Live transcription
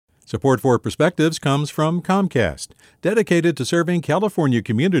Support for Perspectives comes from Comcast, dedicated to serving California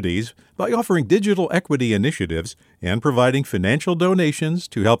communities by offering digital equity initiatives and providing financial donations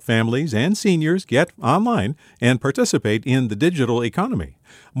to help families and seniors get online and participate in the digital economy.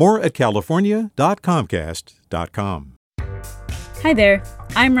 More at california.comcast.com. Hi there,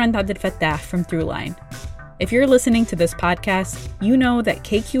 I'm Rand Abdel-Fattah from Throughline. If you're listening to this podcast, you know that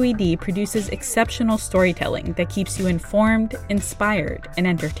KQED produces exceptional storytelling that keeps you informed, inspired, and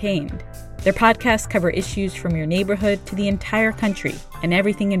entertained. Their podcasts cover issues from your neighborhood to the entire country and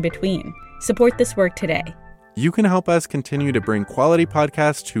everything in between. Support this work today. You can help us continue to bring quality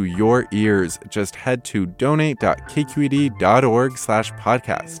podcasts to your ears. Just head to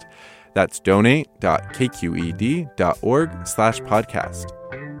donate.kqed.org/podcast. That's donate.kqed.org/podcast.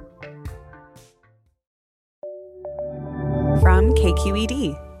 From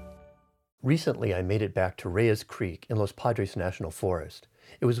KQED. Recently, I made it back to Reyes Creek in Los Padres National Forest.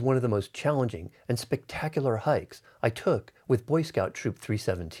 It was one of the most challenging and spectacular hikes I took with Boy Scout Troop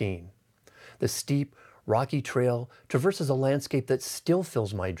 317. The steep, rocky trail traverses a landscape that still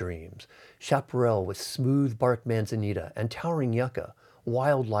fills my dreams. Chaparral with smooth bark manzanita and towering yucca,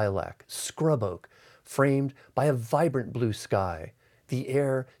 wild lilac, scrub oak, framed by a vibrant blue sky. The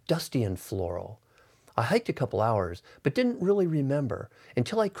air dusty and floral. I hiked a couple hours, but didn't really remember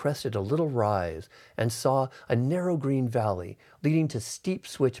until I crested a little rise and saw a narrow green valley leading to steep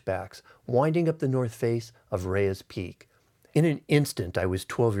switchbacks winding up the north face of Reyes Peak. In an instant, I was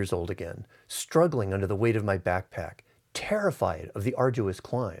 12 years old again, struggling under the weight of my backpack, terrified of the arduous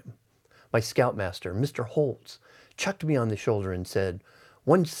climb. My scoutmaster, Mr. Holtz, chucked me on the shoulder and said,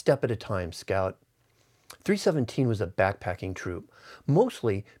 "One step at a time, Scout." 317 was a backpacking troop,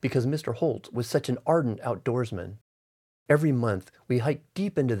 mostly because Mr. Holtz was such an ardent outdoorsman. Every month, we hiked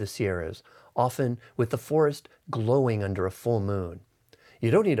deep into the Sierras, often with the forest glowing under a full moon.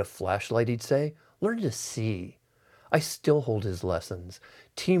 "You don't need a flashlight," he'd say. "Learn to see." I still hold his lessons: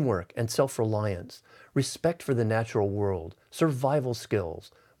 teamwork and self-reliance, respect for the natural world, survival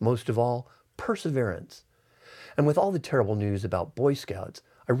skills, most of all, perseverance. And with all the terrible news about Boy Scouts,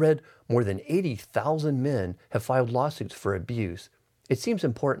 I read more than 80,000 men have filed lawsuits for abuse. It seems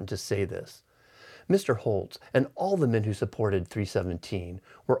important to say this. Mr. Holtz and all the men who supported 317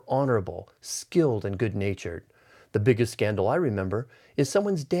 were honorable, skilled, and good-natured. The biggest scandal I remember is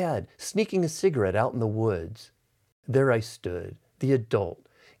someone's dad sneaking a cigarette out in the woods. There I stood, the adult,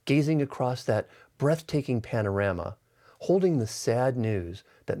 gazing across that breathtaking panorama, holding the sad news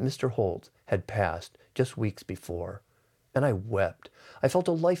that Mr. Holtz had passed just weeks before. And I wept. I felt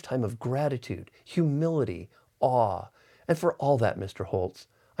a lifetime of gratitude, humility, awe. And for all that, Mr. Holtz,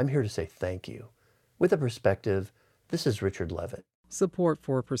 I'm here to say thank you. With a perspective, this is Richard Levitt. Support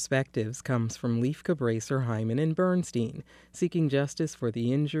for Perspectives comes from Leif Cabraser, Hyman, and Bernstein, seeking justice for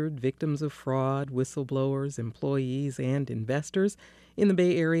the injured, victims of fraud, whistleblowers, employees, and investors in the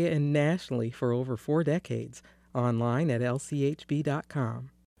Bay Area and nationally for over 4 decades. Online at lchb.com.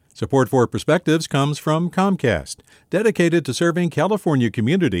 Support for Perspectives comes from Comcast, dedicated to serving California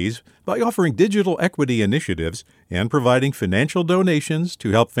communities by offering digital equity initiatives and providing financial donations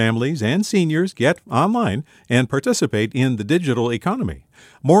to help families and seniors get online and participate in the digital economy.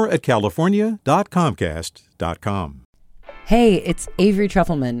 More at california.comcast.com. Hey, it's Avery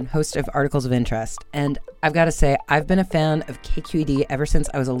Trufelman, host of Articles of Interest, and I've got to say, I've been a fan of KQED ever since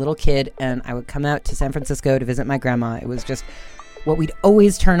I was a little kid and I would come out to San Francisco to visit my grandma. It was just what we'd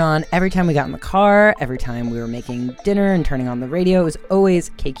always turn on every time we got in the car, every time we were making dinner and turning on the radio. It was always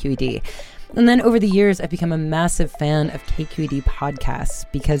KQED. And then over the years, I've become a massive fan of KQED podcasts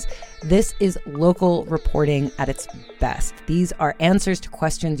because this is local reporting at its best. These are answers to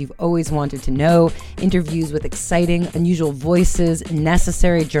questions you've always wanted to know, interviews with exciting, unusual voices,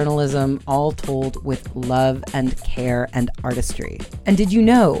 necessary journalism, all told with love and care and artistry. And did you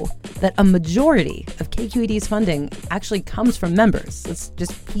know that a majority of KQED's funding actually comes from members? It's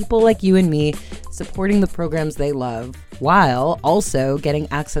just people like you and me supporting the programs they love, while also getting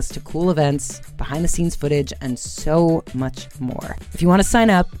access to cool events, behind-the-scenes footage, and so much more. If you want to sign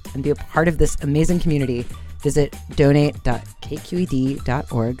up and be a part of this amazing community, visit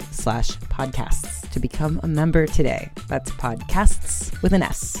donate.kqed.org/podcasts to become a member today. That's podcasts with an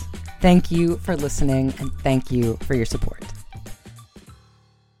S. Thank you for listening, and thank you for your support.